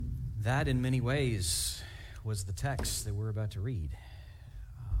That, in many ways, was the text that we're about to read.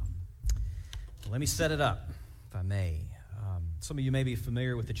 Let me set it up, if I may. Some of you may be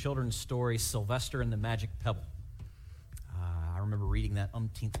familiar with the children's story, Sylvester and the Magic Pebble. I remember reading that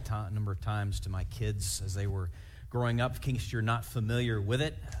umpteenth number of times to my kids as they were growing up. In case you're not familiar with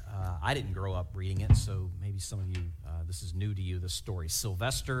it, I didn't grow up reading it, so maybe some of you, this is new to you, this story.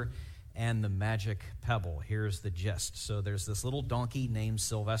 Sylvester and the Magic Pebble. Here's the gist. So there's this little donkey named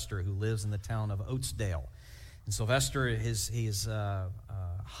Sylvester who lives in the town of Oatsdale. And Sylvester, his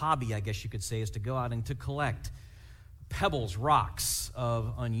hobby, I guess you could say, is to go out and to collect pebbles, rocks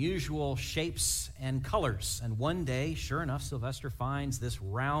of unusual shapes and colors. And one day, sure enough, Sylvester finds this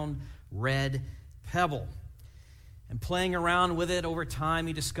round red pebble. And playing around with it over time,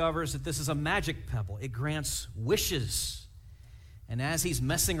 he discovers that this is a magic pebble. It grants wishes. And as he's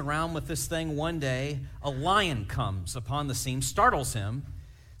messing around with this thing one day, a lion comes upon the scene, startles him.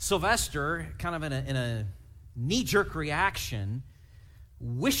 Sylvester, kind of in a knee-jerk reaction,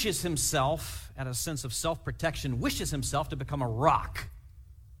 wishes himself, at a sense of self-protection, wishes himself to become a rock.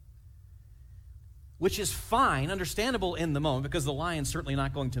 Which is fine, understandable in the moment, because the lion's certainly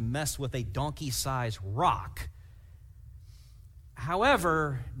not going to mess with a donkey-sized rock.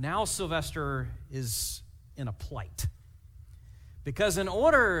 However, now Sylvester is in a plight. Because in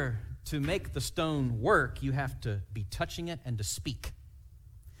order to make the stone work, you have to be touching it and to speak.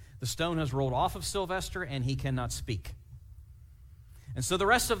 The stone has rolled off of Sylvester, and he cannot speak. And so the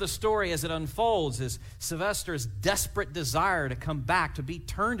rest of the story as it unfolds is Sylvester's desperate desire to come back, to be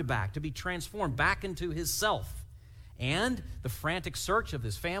turned back, to be transformed back into his self. And the frantic search of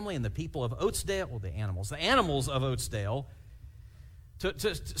his family and the people of Oatsdale, well, the animals of Oatsdale,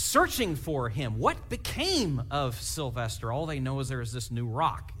 to searching for him. What became of Sylvester? All they know is there is this new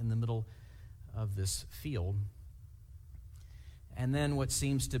rock in the middle of this field. And then what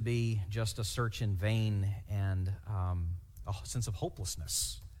seems to be just a search in vain and a sense of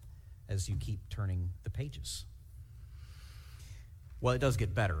hopelessness as you keep turning the pages. Well, it does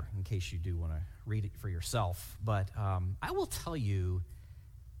get better, in case you do want to read it for yourself. But I will tell you,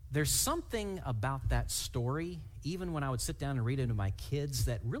 there's something about that story, even when I would sit down and read it to my kids,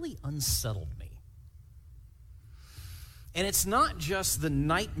 that really unsettled me. And it's not just the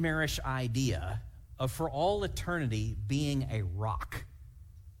nightmarish idea of for all eternity being a rock.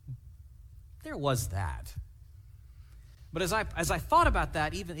 There was that. But as I thought about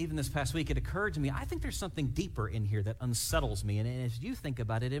that, even this past week, it occurred to me, I think there's something deeper in here that unsettles me. And as you think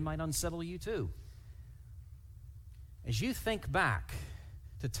about it, it might unsettle you too. As you think back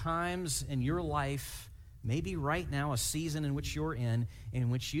to times in your life, maybe right now, a season in which you're in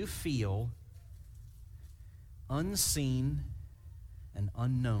which you feel unseen and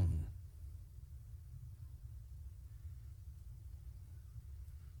unknown.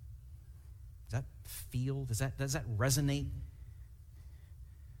 Does that resonate?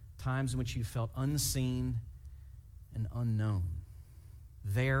 Times in which you felt unseen and unknown,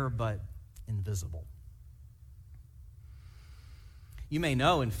 there but invisible. You may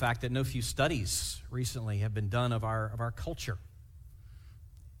know, in fact, that no few studies recently have been done of our culture.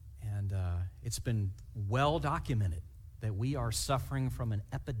 And it's been well documented that we are suffering from an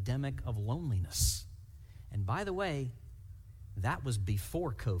epidemic of loneliness. And by the way, that was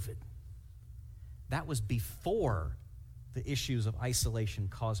before COVID. That was before the issues of isolation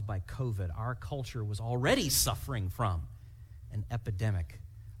caused by COVID. Our culture was already suffering from an epidemic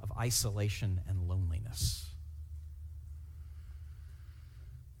of isolation and loneliness.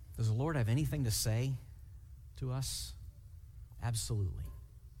 Does the Lord have anything to say to us? Absolutely.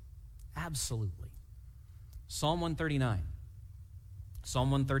 Absolutely. Psalm 139.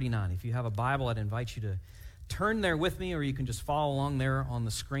 Psalm 139. If you have a Bible, I'd invite you to turn there with me, or you can just follow along there on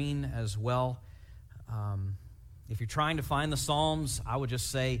the screen as well. If you're trying to find the Psalms, I would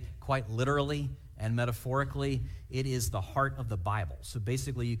just say quite literally and metaphorically, it is the heart of the Bible. So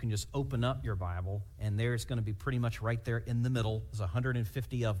basically, you can just open up your Bible, and there it's going to be pretty much right there in the middle. There's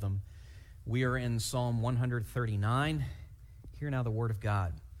 150 of them. We are in Psalm 139. Hear now the word of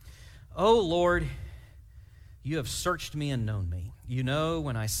God. O Lord, you have searched me and known me. You know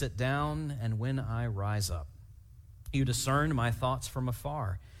when I sit down and when I rise up. You discern my thoughts from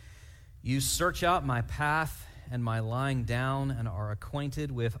afar. You search out my path and my lying down and are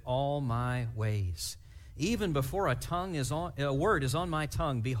acquainted with all my ways. Even before a word is on my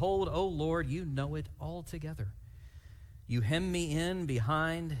tongue, behold, O Lord, you know it altogether. You hem me in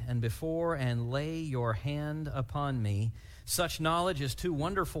behind and before and lay your hand upon me. Such knowledge is too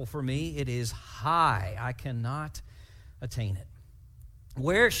wonderful for me. It is high. I cannot attain it.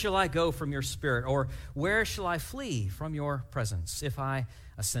 Where shall I go from your spirit? Or where shall I flee from your presence? If I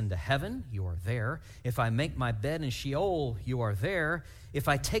ascend to heaven, you are there. If I make my bed in Sheol, you are there. If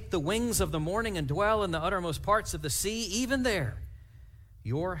I take the wings of the morning and dwell in the uttermost parts of the sea, even there,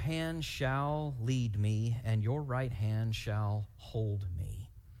 your hand shall lead me, and your right hand shall hold me.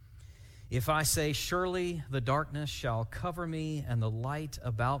 If I say, surely the darkness shall cover me, and the light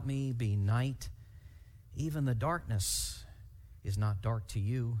about me be night, even the darkness is not dark to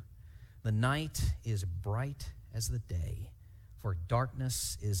you. The night is bright as the day, for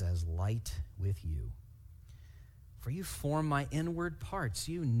darkness is as light with you. For you formed my inward parts.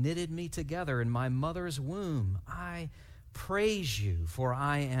 You knitted me together in my mother's womb. I praise you, for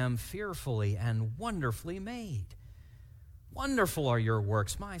I am fearfully and wonderfully made. Wonderful are your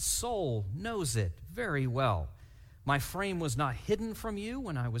works. My soul knows it very well. My frame was not hidden from you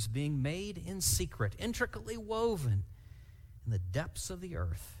when I was being made in secret, intricately woven in the depths of the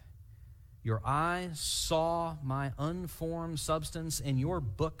earth. Your eyes saw my unformed substance. In your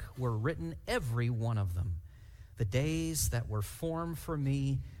book were written, every one of them, the days that were formed for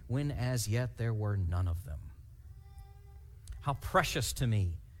me, when as yet there were none of them. How precious to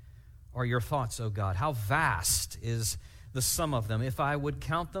me are your thoughts, O God. How vast is the sum of them. If I would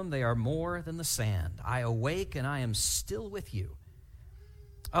count them, they are more than the sand. I awake and I am still with you.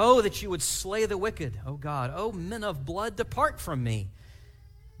 Oh, that you would slay the wicked, O God. O men of blood, depart from me.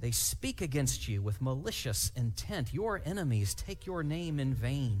 They speak against you with malicious intent. Your enemies take your name in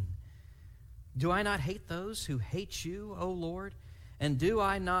vain. Do I not hate those who hate you, O Lord? And do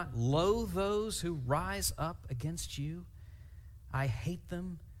I not loathe those who rise up against you? I hate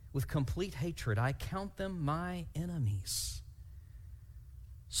them with complete hatred. I count them my enemies.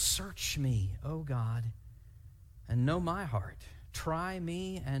 Search me, O God, and know my heart. Try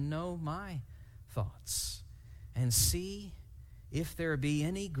me and know my thoughts, and see if there be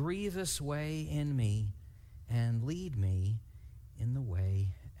any grievous way in me, and lead me in the way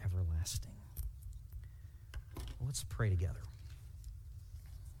everlasting. Let's pray together.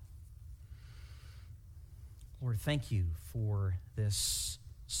 Lord, thank you for this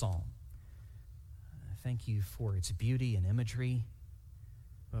psalm. Thank you for its beauty and imagery,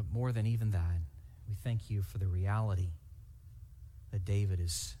 but more than even that, we thank you for the reality that David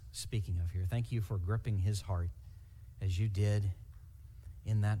is speaking of here. Thank you for gripping his heart as you did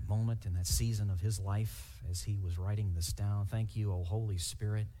in that moment, in that season of his life as he was writing this down. Thank you, O Holy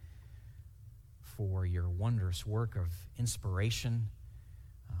Spirit, for your wondrous work of inspiration,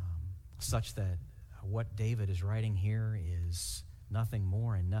 such that what David is writing here is nothing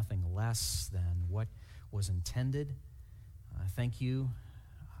more and nothing less than what was intended. Thank you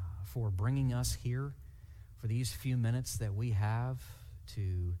for bringing us here for these few minutes that we have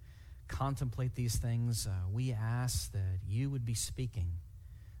to contemplate these things. We ask that you would be speaking,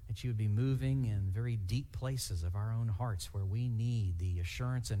 that you would be moving in very deep places of our own hearts where we need the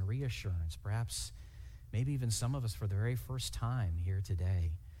assurance and reassurance, perhaps maybe even some of us for the very first time here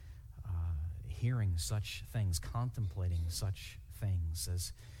today, hearing such things, contemplating such things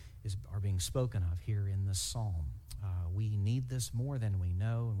as are being spoken of here in this psalm. We need this more than we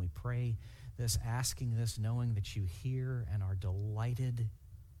know, and we pray this, asking this, knowing that you hear and are delighted,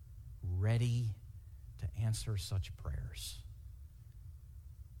 ready to answer such prayers.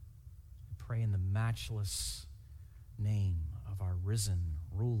 We pray in the matchless name of our risen,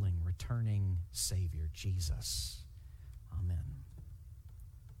 ruling, returning Savior, Jesus. Amen.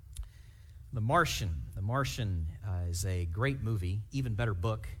 The Martian is a great movie, even better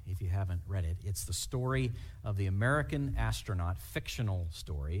book if you haven't read it. It's the story of the American astronaut, fictional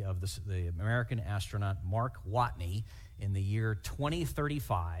story of the American astronaut Mark Watney in the year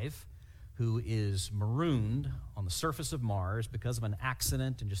 2035, who is marooned on the surface of Mars because of an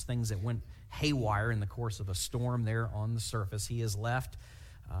accident and just things that went haywire in the course of a storm there on the surface. He is left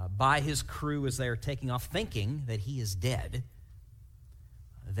by his crew as they are taking off, thinking that he is dead.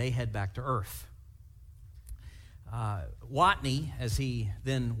 They head back to Earth. Watney, as he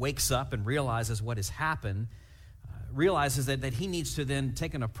then wakes up and realizes what has happened, realizes that he needs to then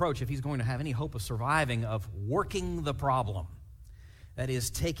take an approach, if he's going to have any hope of surviving, of working the problem. That is,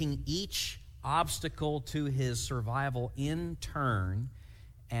 taking each obstacle to his survival in turn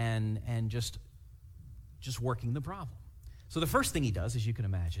and just working the problem. So the first thing he does, as you can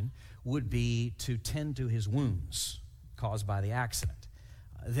imagine, would be to tend to his wounds caused by the accident.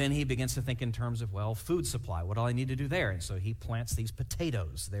 Then he begins to think in terms of, food supply. What do I need to do there? And so he plants these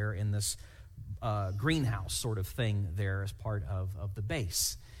potatoes there in this greenhouse sort of thing there as part of the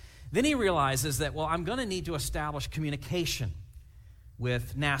base. Then he realizes that, I'm going to need to establish communication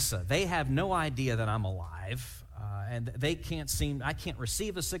with NASA. They have no idea that I'm alive, and I can't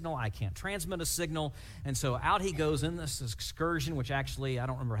receive a signal, I can't transmit a signal. And so out he goes in this excursion, which actually, I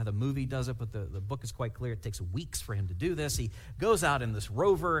don't remember how the movie does it, but the book is quite clear. It takes weeks for him to do this. He goes out in this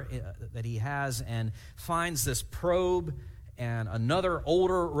rover that he has and finds this probe, and another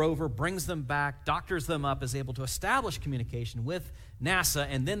older rover brings them back, doctors them up, is able to establish communication with NASA,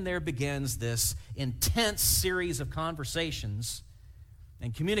 and then there begins this intense series of conversations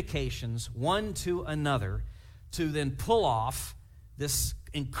and communications, one to another, to then pull off this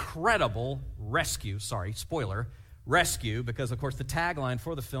incredible rescue, because, of course, the tagline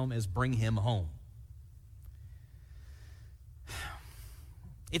for the film is "Bring Him Home."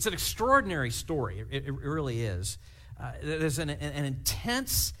 It's an extraordinary story. It really is. There's an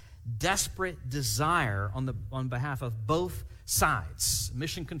intense, desperate desire on behalf of both sides,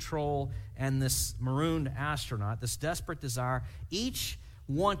 Mission Control and this marooned astronaut, this desperate desire, each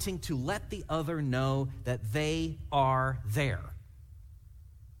wanting to let the other know that they are there.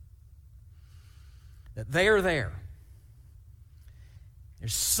 That they are there.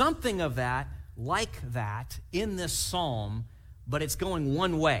 There's something of that, like that, in this psalm, but it's going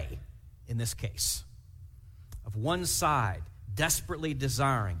one way in this case. Of one side desperately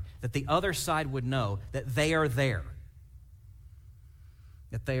desiring that the other side would know that they are there.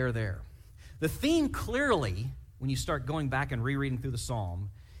 That they are there. The theme clearly, when you start going back and rereading through the psalm,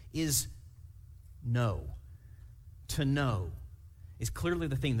 is know. To know is clearly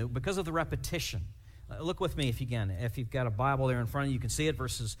the theme, because of the repetition. Look with me if you've got a Bible there in front of you, you can see it,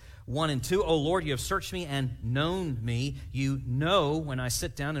 verses 1 and 2. "O Lord, you have searched me and known me. You know when I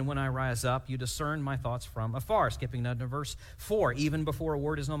sit down and when I rise up. You discern my thoughts from afar." Skipping down to verse 4. "Even before a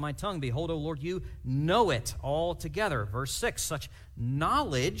word is on my tongue, behold, O Lord, you know it altogether." Verse 6. "Such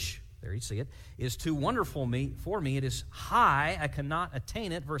knowledge," there you see it, "is too wonderful for me. It is high. I cannot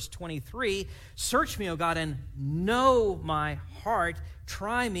attain it." Verse 23. "Search me, O God, and know my heart.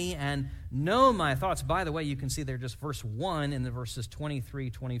 Try me and know my thoughts." By the way, you can see there just verse 1 in the verses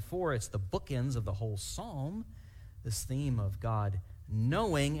 23, 24. It's the bookends of the whole psalm, this theme of God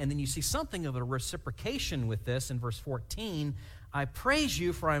knowing. And then you see something of a reciprocation with this in verse 14. "I praise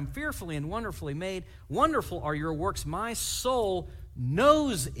you, for I am fearfully and wonderfully made. Wonderful are your works. My soul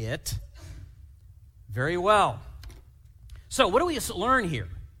knows it very well." So what do we learn here?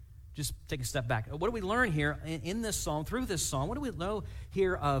 Just take a step back. What do we learn here in this psalm, through this psalm? What do we know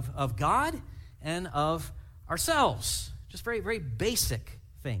here of God and of ourselves? Just very, very basic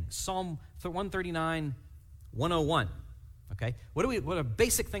things. Psalm 139, 101. Okay? What are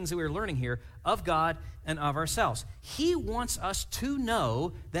basic things that we're learning here of God and of ourselves? He wants us to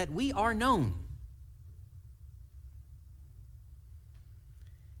know that we are known.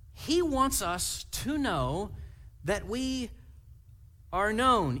 He wants us to know that we are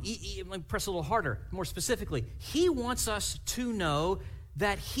known. Let me press a little harder, more specifically. He wants us to know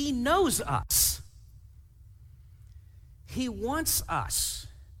that He knows us. He wants us,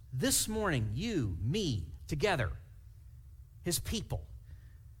 this morning, you, me, together, His people,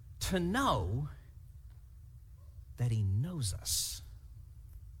 to know that He knows us.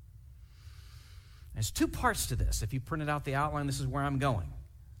 There's two parts to this. If you printed out the outline, this is where I'm going.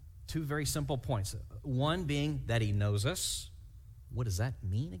 Two very simple points. One being that He knows us. What does that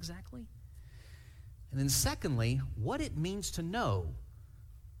mean exactly? And then secondly, what it means to know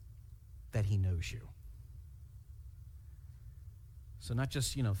that He knows you. So not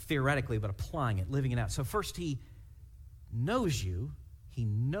just, theoretically, but applying it, living it out. So first, He knows you, He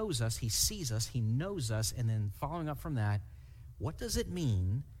knows us, He sees us, He knows us, and then following up from that, what does it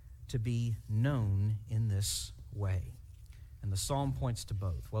mean to be known in this way? And the psalm points to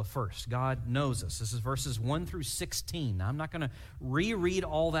both. Well, first, God knows us. This is verses 1 through 16. Now, I'm not going to reread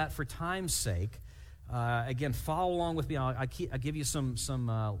all that for time's sake. Again, follow along with me. I'll give you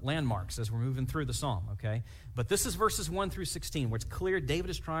some landmarks as we're moving through the psalm, okay? But this is verses 1 through 16, where it's clear David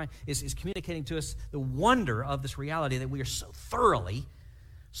is communicating to us the wonder of this reality that we are so thoroughly,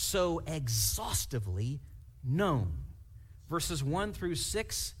 so exhaustively known. Verses 1 through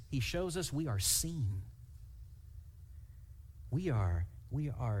 6, he shows us we are seen. We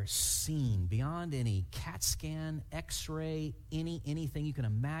are seen beyond any CAT scan, X-ray, anything you can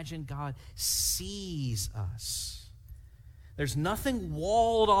imagine. God sees us. There's nothing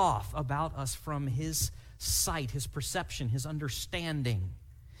walled off about us from His sight, His perception, His understanding,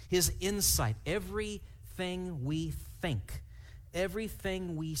 His insight. Everything we think,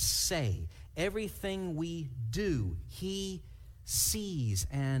 everything we say, everything we do, He sees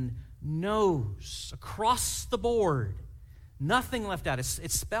and knows across the board. Nothing left out.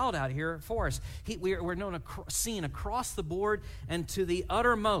 It's spelled out here for us. We're known, seen across the board and to the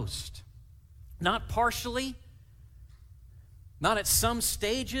uttermost. Not partially, Not at some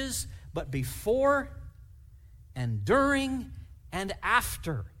stages, but before and during and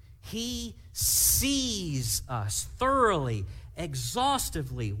after. He sees us thoroughly,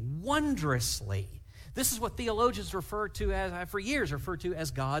 exhaustively, wondrously. This is what theologians refer to as, for years, referred to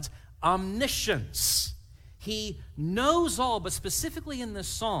as God's omniscience. He knows all, but specifically in this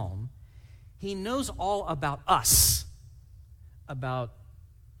psalm, he knows all about us, about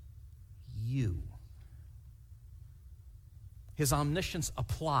you. His omniscience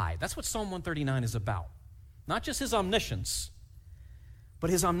applied. That's what Psalm 139 is about. Not just his omniscience, but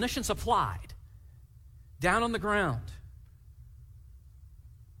his omniscience applied down on the ground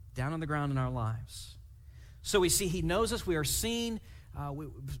in our lives. So we see he knows us. We are seen.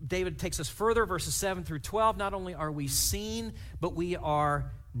 David takes us further, verses 7 through 12. Not only are we seen, but we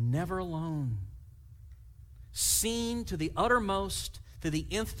are never alone. Seen to the uttermost, to the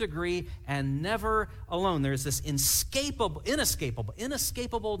nth degree, and never alone. There's this inescapable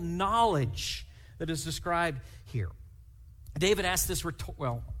knowledge that is described here. David asks this,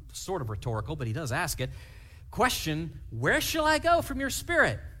 sort of rhetorical, but he does ask it, question, where shall I go from your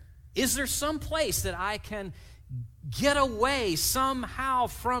spirit? Is there some place that I can get away somehow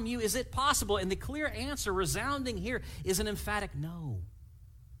from you? Is it possible? And the clear answer resounding here is an emphatic no.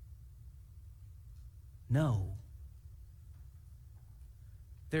 No.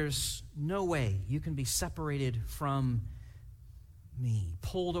 There's no way you can be separated from me,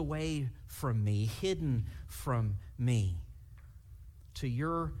 pulled away from me, hidden from me. To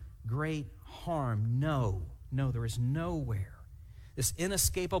your great harm, no, there is nowhere. This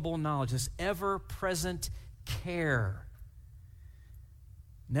inescapable knowledge, this ever-present care,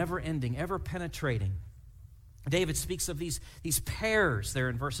 never-ending, ever-penetrating. David speaks of these pairs there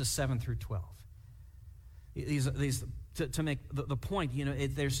in verses 7 through 12. These to make the point,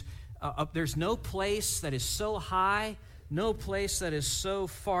 there's no place that is so high, no place that is so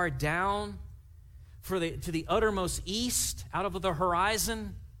far down, to the uttermost east, out of the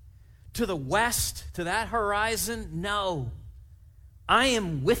horizon, to the west, to that horizon. No, I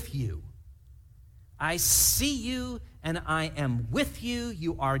am with you. I see you and I am with you.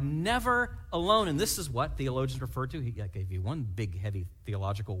 You are never alone. And this is what theologians refer to. I gave you one big, heavy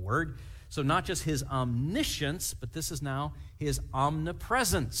theological word. So not just his omniscience, but this is now his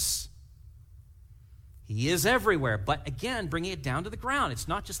omnipresence. He is everywhere. But again, bringing it down to the ground. It's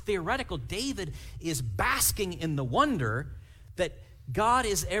not just theoretical. David is basking in the wonder that God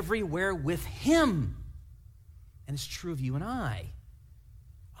is everywhere with him. And it's true of you and I.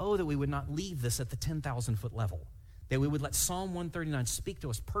 Oh, that we would not leave this at the 10,000-foot level. That we would let Psalm 139 speak to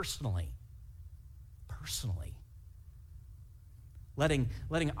us personally. Personally. Letting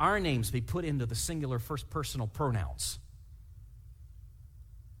our names be put into the singular first personal pronouns.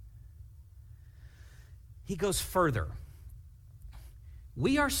 He goes further.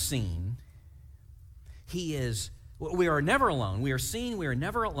 We are seen. We are never alone. We are seen. We are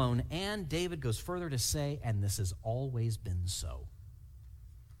never alone. And David goes further to say, and this has always been so.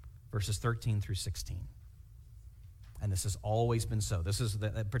 Verses 13 through 16. And this has always been so. This is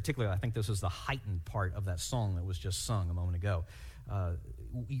particularly, I think this was the heightened part of that song that was just sung a moment ago.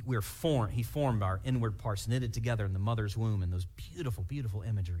 He formed our inward parts, knitted together in the mother's womb, and those beautiful, beautiful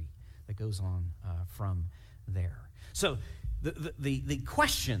imagery that goes on from there. So the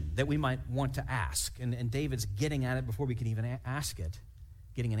question that we might want to ask, and David's getting at it before we can even ask it,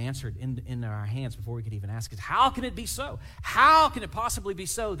 getting an answer in our hands before we could even ask it, how can it be so? How can it possibly be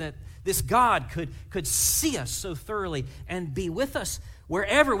so that this God could see us so thoroughly and be with us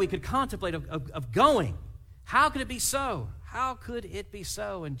wherever we could contemplate of going? How could it be so? How could it be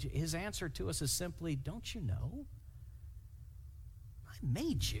so? And his answer to us is simply, don't you know? I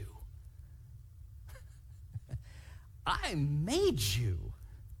made you. I made you.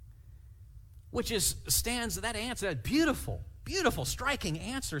 That answer, that beautiful, striking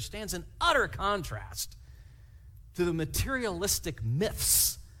answer stands in utter contrast to the materialistic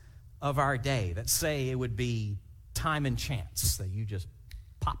myths of our day that say it would be time and chance that you just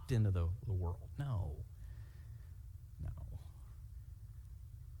popped into the world. No.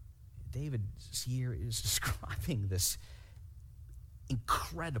 David here is describing this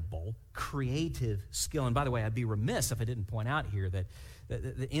incredible creative skill. And by the way, I'd be remiss if I didn't point out here that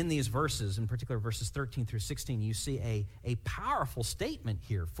in these verses, in particular verses 13 through 16, you see a powerful statement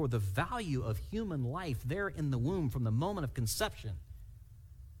here for the value of human life there in the womb from the moment of conception.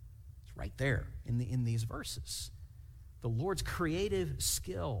 It's right there in these verses. The Lord's creative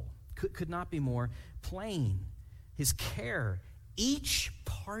skill could not be more plain. His care, each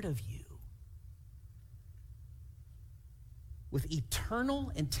part of you, with eternal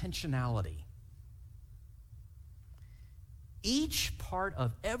intentionality, Each part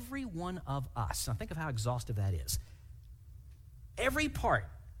of every one of us. Now think of how exhaustive that is. Every part,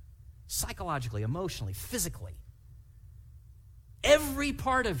 psychologically, emotionally, physically, every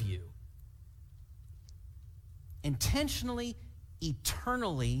part of you, intentionally,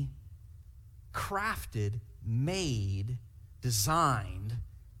 eternally crafted, made, designed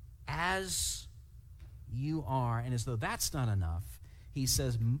as you are. And as though that's not enough, he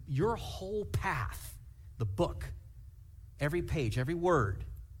says your whole path, the book, every page, every word,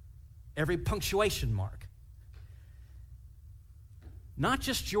 every punctuation mark, not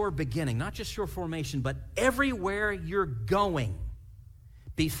just your beginning, not just your formation, but everywhere you're going,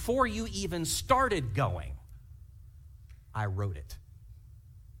 before you even started going, I wrote it.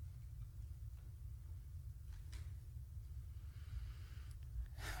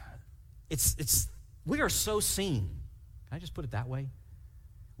 We are so seen. Can I just put it that way?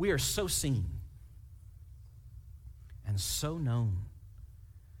 We are so seen and so known,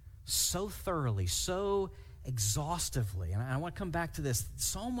 so thoroughly, so exhaustively. And I want to come back to this.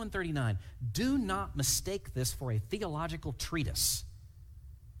 Psalm 139, do not mistake this for a theological treatise.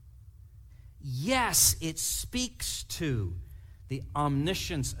 Yes, it speaks to the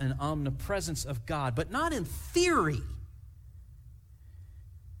omniscience and omnipresence of God, but not in theory.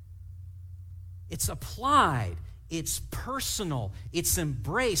 It's applied, it's personal, it's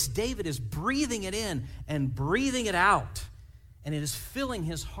embraced. David is breathing it in and breathing it out, and it is filling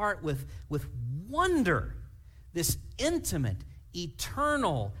his heart with wonder. This intimate,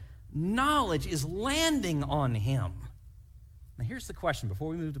 eternal knowledge is landing on him. Now here's the question before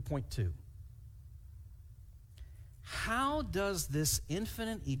we move to point 2. How does this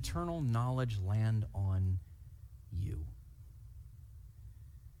infinite, eternal knowledge land on you?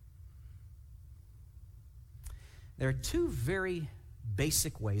 There are two very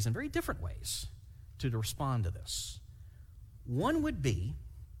basic ways and very different ways to respond to this. One would be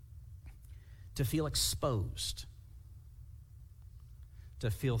to feel exposed,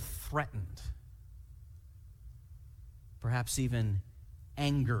 to feel threatened, perhaps even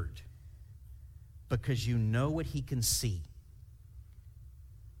angered, because you know what he can see.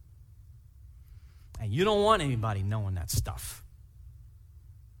 And you don't want anybody knowing that stuff.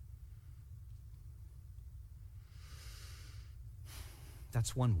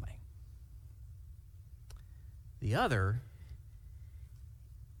 That's one way. The other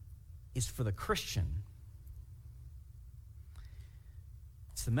is for the Christian.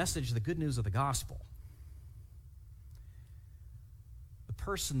 It's the message, the good news of the gospel. The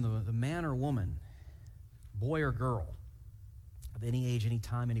person, the man or woman, boy or girl, of any age, any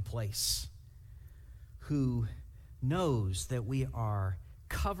time, any place, who knows that we are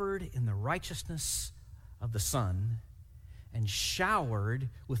covered in the righteousness of the Son and showered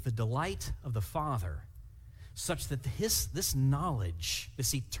with the delight of the Father, such that this knowledge,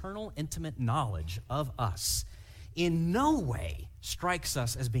 this eternal, intimate knowledge of us, in no way strikes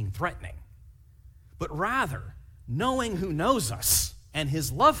us as being threatening, but rather, knowing who knows us and his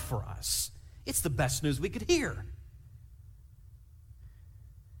love for us, it's the best news we could hear.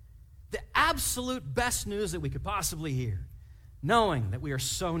 The absolute best news that we could possibly hear, knowing that we are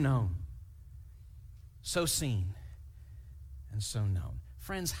so known, so seen, and so known.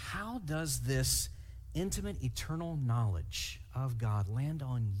 Friends, how does this intimate, eternal knowledge of God land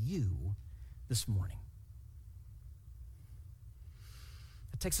on you this morning?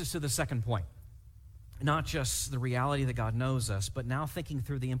 That takes us to the second point. Not just the reality that God knows us, but now thinking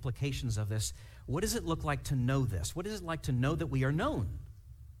through the implications of this. What does it look like to know this? What is it like to know that we are known?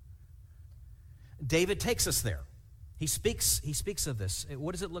 David takes us there. He speaks of this.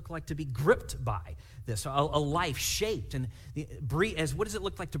 What does it look like to be gripped by this? A life shaped. And what does it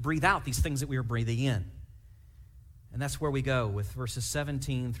look like to breathe out these things that we are breathing in? And that's where we go with verses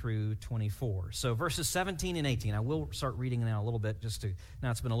 17 through 24. So verses 17 and 18, I will start reading now a little bit,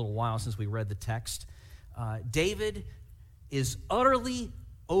 now it's been a little while since we read the text. David is utterly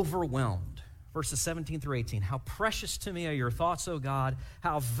overwhelmed. Verses 17 through 18, how precious to me are your thoughts, O God.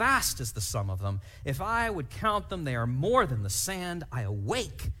 How vast is the sum of them. If I would count them, they are more than the sand. I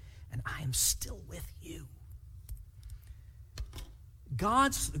awake, and I am still with you.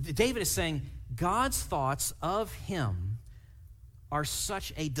 David is saying, God's thoughts of him are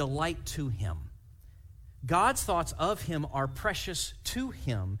such a delight to him. God's thoughts of him are precious to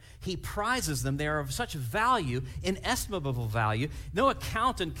him. He prizes them. They are of such value, inestimable value. No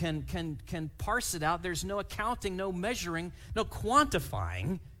accountant can parse it out. There's no accounting, no measuring, no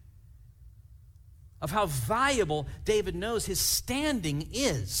quantifying of how valuable David knows his standing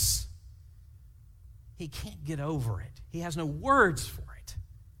is. He can't get over it. He has no words for it.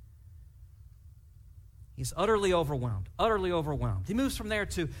 He's utterly overwhelmed, utterly overwhelmed. He moves from there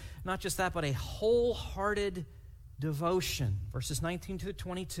to not just that, but a wholehearted devotion. Verses 19 to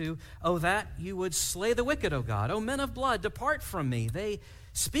 22, "Oh, that you would slay the wicked, O God. O men of blood, depart from me. They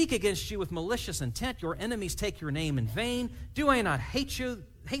speak against you with malicious intent. Your enemies take your name in vain. Do I not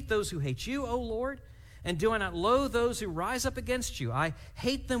hate those who hate you, O Lord? And do I not loathe those who rise up against you? I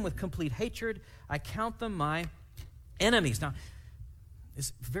hate them with complete hatred. I count them my enemies." Now,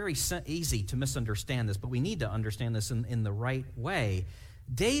 it's very easy to misunderstand this, but we need to understand this in the right way.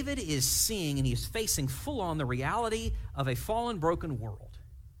 David is seeing and he's facing full on the reality of a fallen, broken world.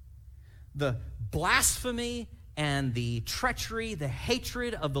 The blasphemy and the treachery, the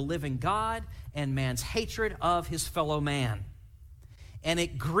hatred of the living God and man's hatred of his fellow man. And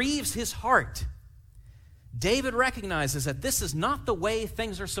it grieves his heart. David recognizes that this is not the way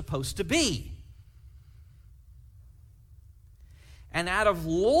things are supposed to be. And out of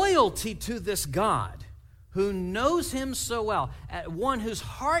loyalty to this God, who knows him so well, one whose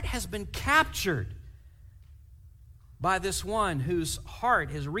heart has been captured by this one whose heart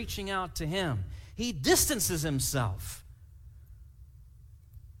is reaching out to him, he distances himself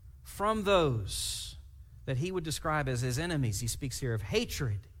from those that he would describe as his enemies. He speaks here of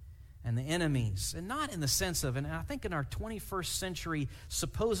hatred and the enemies, and not in the sense of, and I think in our 21st century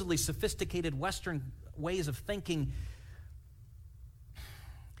supposedly sophisticated Western ways of thinking,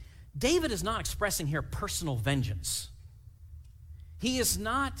 David is not expressing here personal vengeance. He is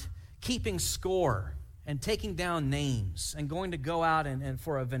not keeping score and taking down names and going to go out and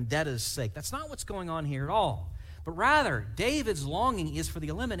for a vendetta's sake. That's not what's going on here at all. But rather, David's longing is for the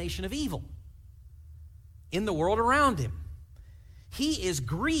elimination of evil in the world around him. He is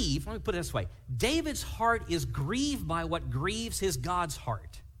grieved. Let me put it this way. David's heart is grieved by what grieves his God's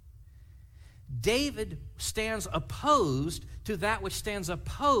heart. David stands opposed to that which stands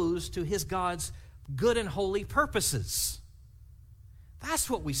opposed to his God's good and holy purposes. That's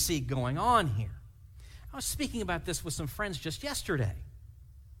what we see going on here. I was speaking about this with some friends just yesterday.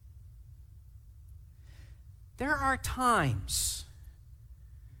 There are times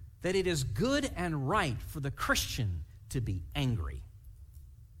that it is good and right for the Christian to be angry.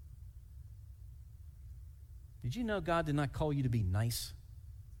 Did you know God did not call you to be nice?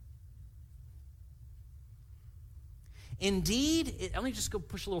 Indeed, let me just go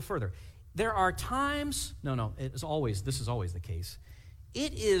push a little further. There are times, this is always the case.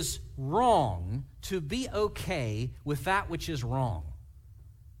 It is wrong to be okay with that which is wrong.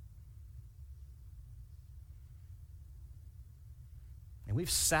 And we've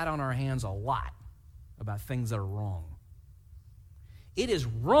sat on our hands a lot about things that are wrong. It is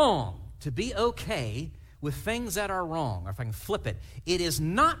wrong to be okay with things that are wrong. Or if I can flip it, it is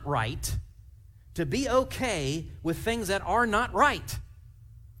not right to be okay with things that are not right.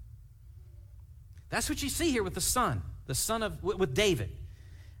 That's what you see here with with David.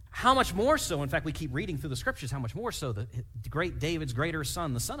 How much more so, in fact, we keep reading through the scriptures, how much more so the great David's greater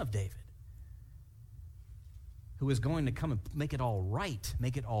son, the son of David, who is going to come and make it all right,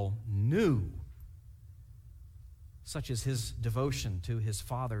 make it all new, such as his devotion to his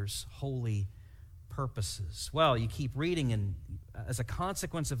father's holy purposes. Well, you keep reading, and as a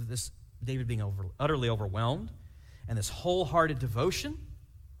consequence of this, David being utterly overwhelmed and this wholehearted devotion,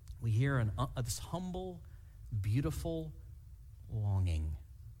 we hear this humble, beautiful longing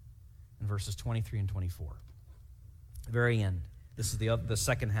in verses 23 and 24. The very end, this is the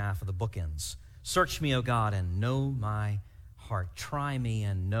second half of the bookends. "Search me, O God, and know my heart. Try me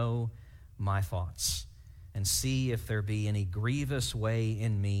and know my thoughts, and see if there be any grievous way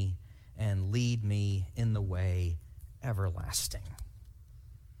in me, and lead me in the way everlasting."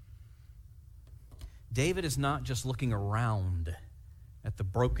 David is not just looking around at the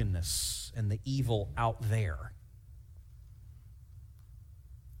brokenness and the evil out there.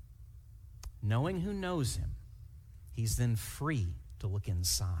 Knowing who knows him, he's then free to look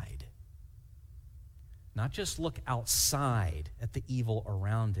inside. Not just look outside at the evil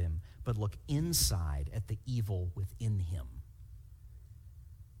around him, but look inside at the evil within him.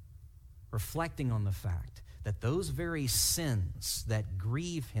 Reflecting on the fact that those very sins that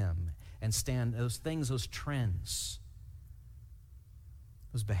grieve him and stand, those things, those trends,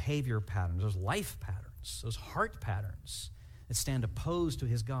 those behavior patterns, those life patterns, those heart patterns that stand opposed to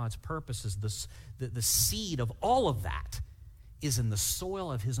his God's purposes, the seed of all of that is in the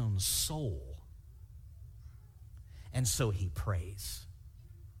soil of his own soul. And so he prays.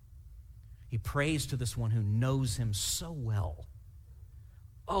 He prays to this one who knows him so well.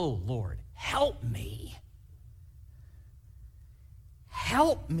 "Oh, Lord, help me.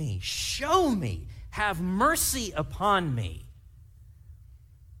 Help me, show me, have mercy upon me.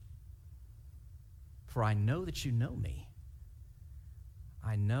 for I know that you know me.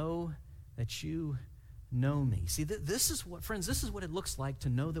 I know that you know me. See, this is what, friends, this is what it looks like to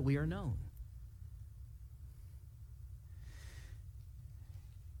know that we are known.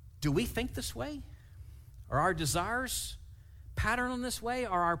 Do we think this way? Are our desires patterned in this way?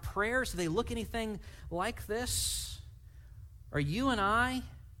 Are our prayers, do they look anything like this? Are you and I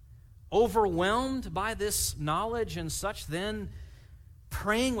overwhelmed by this knowledge and such, then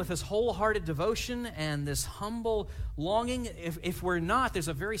praying with this wholehearted devotion and this humble longing? If we're not, there's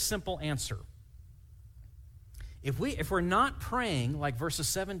a very simple answer. If we're not praying like verses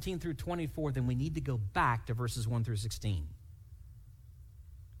 17 through 24, then we need to go back to verses 1 through 16.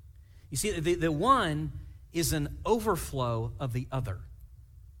 You see, the one is an overflow of the other.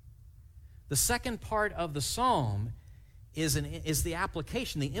 The second part of the psalm is the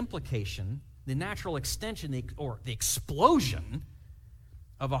application, the implication, the natural extension, or the explosion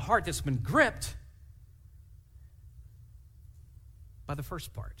of a heart that's been gripped by the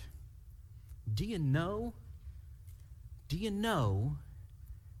first part. Do you know that he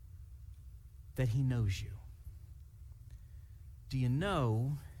knows you? Do you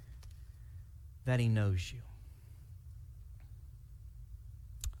know that he knows you?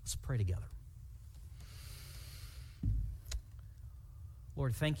 Let's pray together.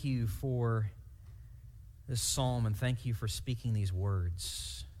 Lord, thank you for this psalm, and thank you for speaking these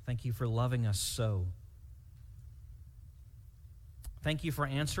words. Thank you for loving us so. Thank you for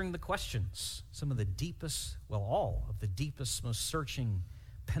answering the questions, some of the deepest, well, all of the deepest, most searching,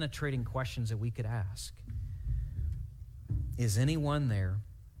 penetrating questions that we could ask. Is anyone there?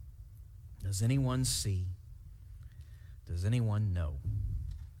 Does anyone see? Does anyone know?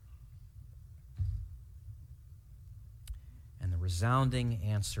 And the resounding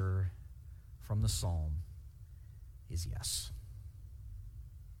answer from the psalm is yes.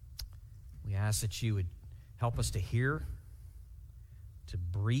 We ask that you would help us to hear, to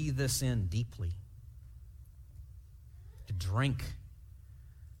breathe this in deeply, to drink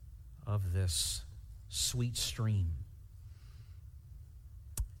of this sweet stream,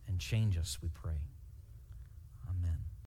 and change us, we pray.